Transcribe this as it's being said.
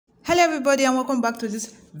Hello everybody and welcome back to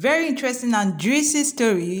this very interesting and juicy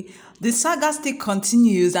story. The saga still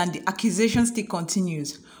continues and the accusation still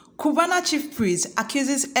continues. Cubana Chief Priest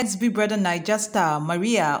accuses ex-Bbnaija star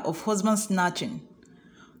Maria of husband snatching.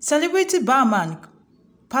 Celebrity barman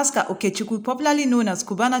Pascal Okechukwu, popularly known as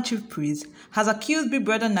Cubana Chief Priest, has accused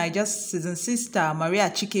Bbnaija season 6 star Maria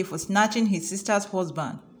Chike for snatching his sister's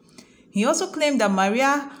husband. He also claimed that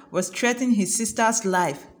Maria was threatening his sister's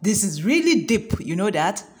life. This is really deep, you know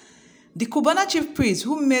that? The Cubana Chief Priest,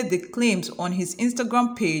 who made the claims on his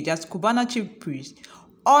Instagram page as Cubana Chief Priest,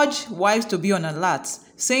 urged wives to be on alert,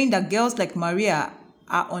 saying that girls like Maria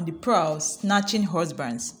are on the prowl snatching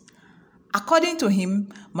husbands. According to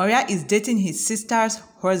him, Maria is dating his sister's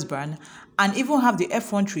husband and even have the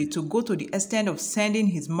effrontery to go to the extent of sending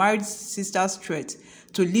his married sister's threat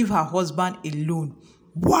to leave her husband alone.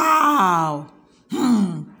 Wow!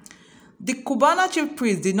 The Cubana Chief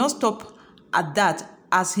Priest did not stop at that,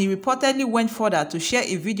 as he reportedly went further to share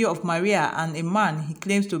a video of Maria and a man he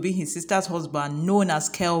claims to be his sister's husband known as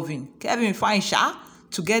Kelvin Anene,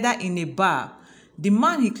 together in a bar. The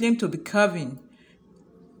man he claimed to be Kelvin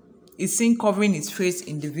is seen covering his face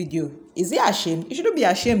in the video. Is he ashamed? He shouldn't be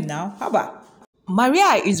ashamed now. How about?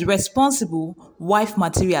 Maria is responsible wife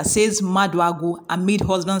material, says Madwagu amid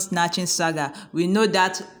husband snatching saga. We know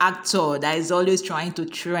that actor that is always trying to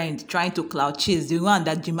trend, trying to clout chase, the one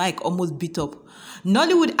that Chike almost beat up.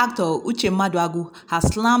 Nollywood actor Uche Madwagu has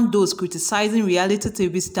slammed those criticizing reality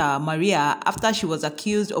TV star Maria after she was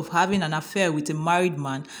accused of having an affair with a married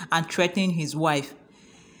man and threatening his wife.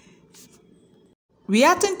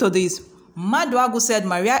 Reacting to this, Madwagu said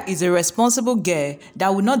Maria is a responsible girl that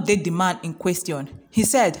will not date the man in question. He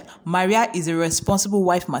said, Maria is a responsible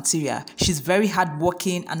wife material. She's very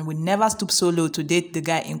hardworking and will never stoop so low to date the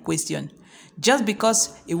guy in question. Just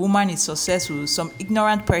because a woman is successful, some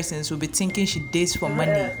ignorant persons will be thinking she dates for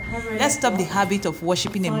money. Let's stop the habit of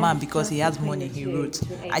worshipping a man because he has money, he wrote.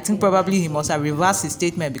 I think probably he must have reversed his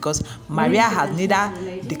statement because Maria has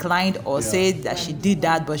neither declined or said that she did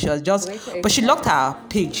that, but she locked her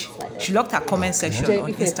page. She locked her comment section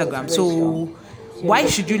on Instagram. So why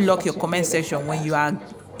should you lock your comment section when you are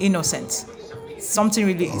innocent? Something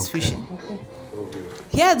really is fishy.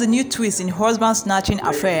 Here's the new twist in husband snatching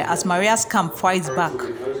affair as Maria's camp fights back.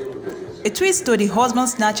 A twist to the husband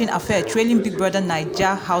snatching affair trailing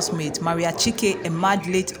Bbnaija housemate Maria Chike emerged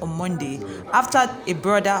late on Monday after a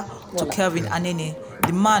brother to Kelvin Anene,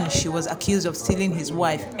 the man she was accused of stealing his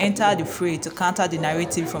wife, entered the fray to counter the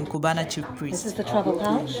narrative from Cubana Chief Priest. This is the travel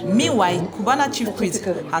pouch. Meanwhile, Cubana Chief Priest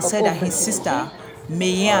has said that his sister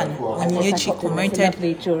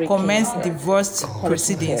Bbnaija commenced divorce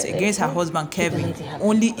proceedings against her husband Kelvin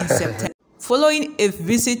only in September, following a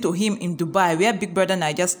visit to him in Dubai, where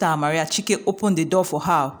Bbnaija star Maria Chike opened the door for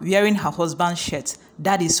her wearing her husband's shirt.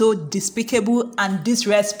 That is so despicable and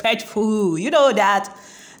disrespectful. You know that.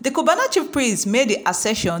 The Cubana Chief Priest made the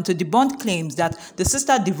assertion to debunk claims that the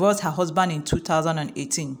sister divorced her husband in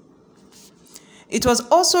 2018. It was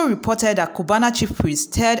also reported that Cubana Chief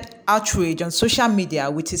Priest stirred outrage on social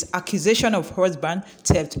media with his accusation of husband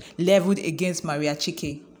theft leveled against Maria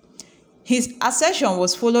Chike. His assertion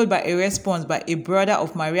was followed by a response by a brother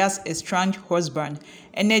of Maria's estranged husband,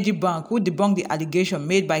 Energy Bank, who debunked the allegation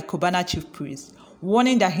made by Cubana Chief Priest,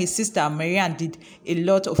 warning that his sister Marianne did a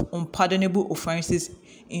lot of unpardonable offenses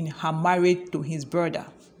in her marriage to his brother.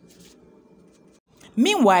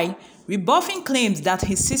 Meanwhile, rebuffing claims that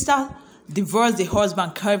his sister divorced the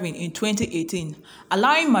husband Kelvin in 2018,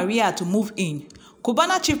 allowing Maria to move in,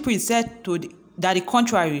 Cubana Chief Priest said that the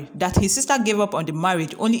contrary, that his sister gave up on the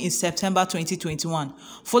marriage only in September 2021,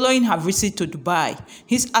 following her visit to Dubai.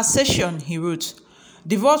 His assertion, he wrote,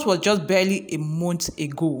 divorce was just barely a month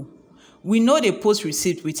ago. We know the post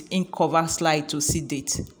receipt with ink cover slide to see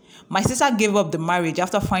date. My sister gave up the marriage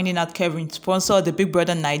after finding out Kelvin sponsored the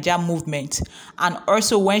Bbnaija movement, and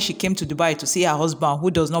also when she came to Dubai to see her husband who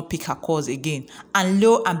does not pick her calls again. And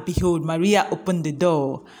lo and behold, Maria opened the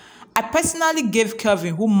door. I personally gave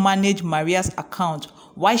Kelvin, who managed Maria's account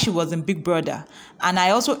while she was in Big Brother, and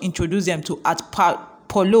I also introduced them to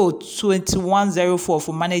Polo 2104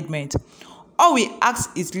 for management. All we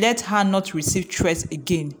ask is let her not receive threats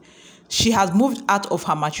again. She has moved out of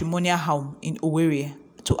her matrimonial home in Owerri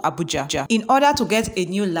to Abuja in order to get a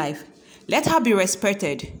new life. Let her be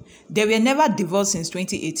respected. They were never divorced since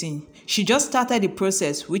 2018. She just started the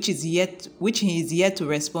process, which he is yet to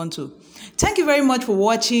respond to. Thank you very much for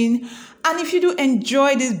watching. And if you do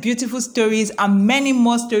enjoy these beautiful stories and many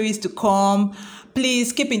more stories to come,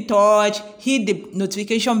 Please keep in touch, hit the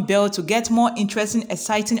notification bell to get more interesting,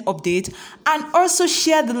 exciting updates, and also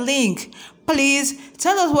share the link. Please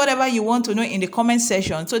tell us whatever you want to know in the comment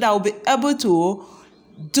section so that we'll be able to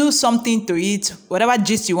do something to it, whatever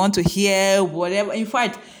gist you want to hear, whatever. In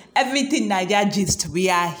fact, everything Nigeria gist, we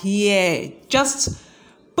are here. Just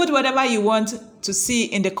put whatever you want to see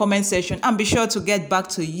in the comment section and be sure to get back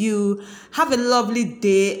to you. Have a lovely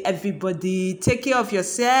day, everybody. Take care of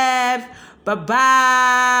yourself. Bye-bye.